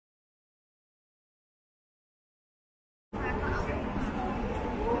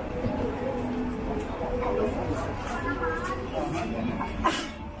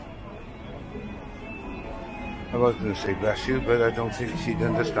was going to say bless you, but I don't think she'd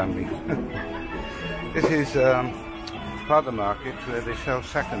understand me. This is part of the market where they sell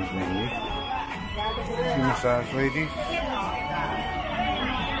seconds mainly. Two massage ladies.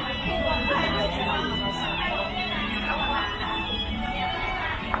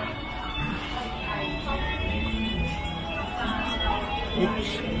 Oops.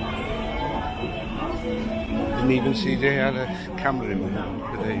 Didn't even see they had a camera in my hand,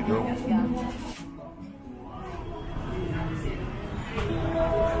 but there you go.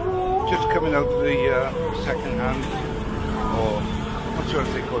 Just coming out of the second hand, or I'm not sure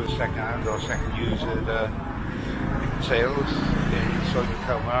if they call it second hand or second use sales in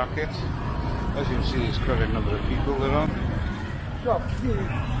buakhao market. As you can see, there's quite a number of people there on. I'm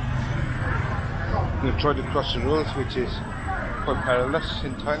going to try to cross the road, which is quite perilous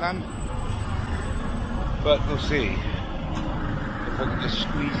in Thailand, but we'll see if I can just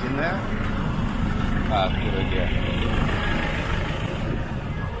squeeze in there. Good idea.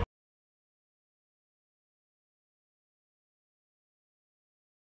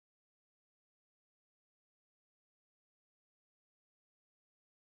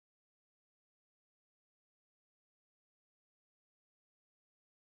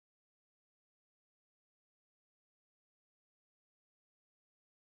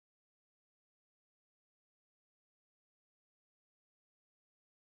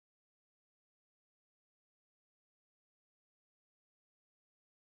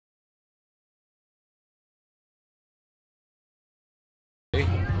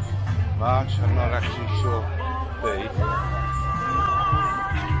 March, I'm not actually sure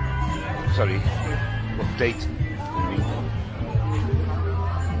sorry, what date I mean.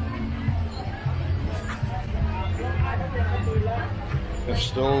 The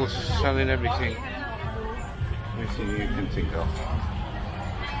stalls selling everything you can think of.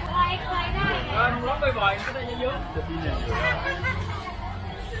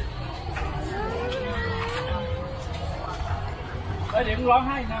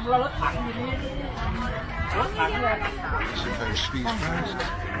 Squeeze first.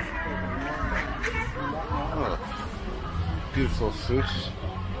 Oh, beautiful fruit,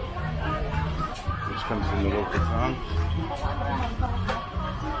 which comes from the local farm.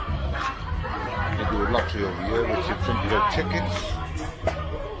 They do a lottery over here, which you printed out tickets.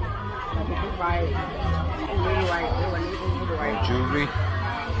 And jewellery.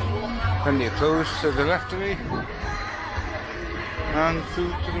 Plenty of clothes to the left of me. And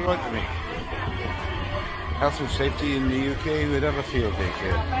food to the right of me. Health and safety in the UK would have a field day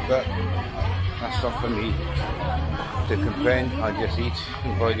here, but that's not for me to complain. I just eat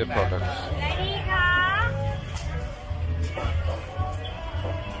and buy the products.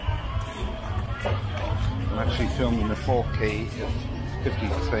 I'm actually filming the 4K at 50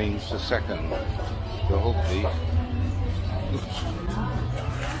 frames a second, so hopefully. Oops.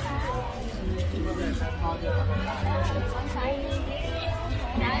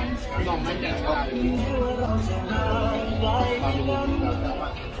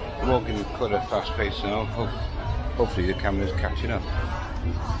 Walking at quite a fast pace now. Hopefully the camera's catching up.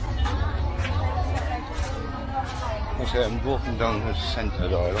 Okay, I'm walking down the centre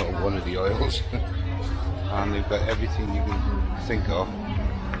aisle, or one of the aisles, and they've got everything you can think of,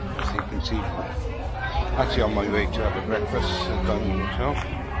 as you can see. Actually on my way to have a breakfast at the hotel.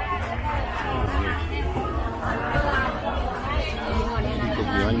 People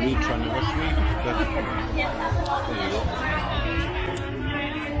behind me trying to rush me, but there you go.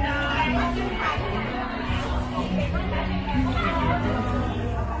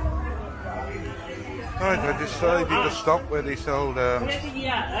 Right, I decided to stop where they sold, I'm not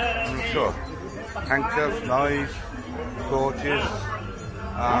sure, handcuffs, knives, torches,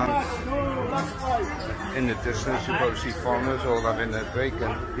 and in the distance you probably see foreigners all having their break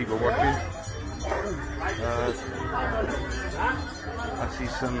and people watching. I see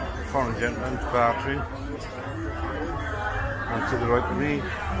some foreign gentlemen bartering, and to the right of me,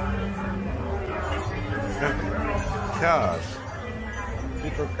 cars,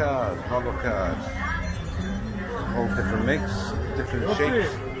 little cars, model cars, all different makes, different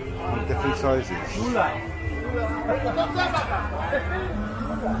shapes, and different sizes.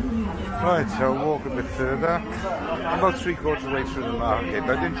 Right, so I'll walk a bit further. I'm about 3/4 of the way through the market. I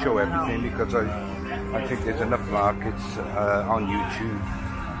didn't show everything because I think there's enough markets on YouTube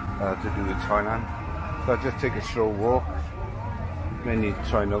to do with Thailand. So I'll just take a slow walk, mainly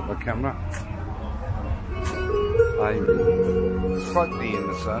trying out my camera. I'm slightly in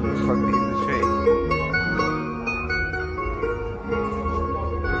the sun, slightly in the shade.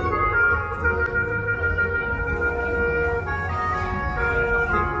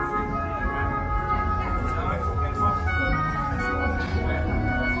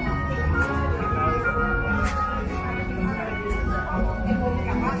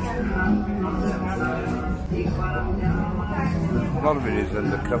 A lot of it is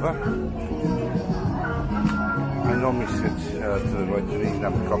undercover. I normally sit to the right of me and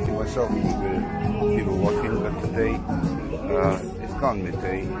have a coffee myself with people watching, but today it's gone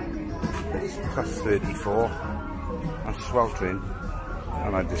midday, it's plus 34, I'm sweltering,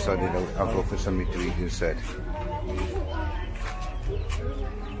 and I decided I'll go for something to eat instead.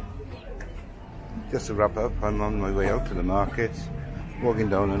 Just to wrap up, I'm on my way out to the market, walking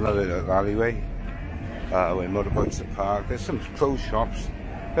down another little alleyway where motorbikes are parked. There's some clothes shops,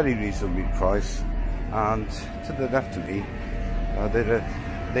 very reasonably priced, and to the left of me there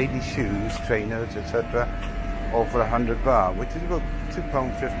are ladies' shoes, trainers, etc., all for 100 baht, which is about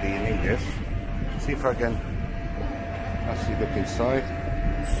 £2.50 in English. See if I can actually look inside.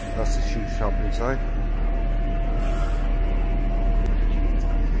 That's the shoe shop inside.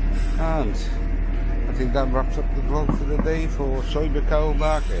 And I think that wraps up the vlog for the day for buakhao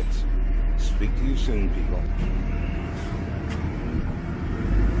Market. Speak to you soon, people.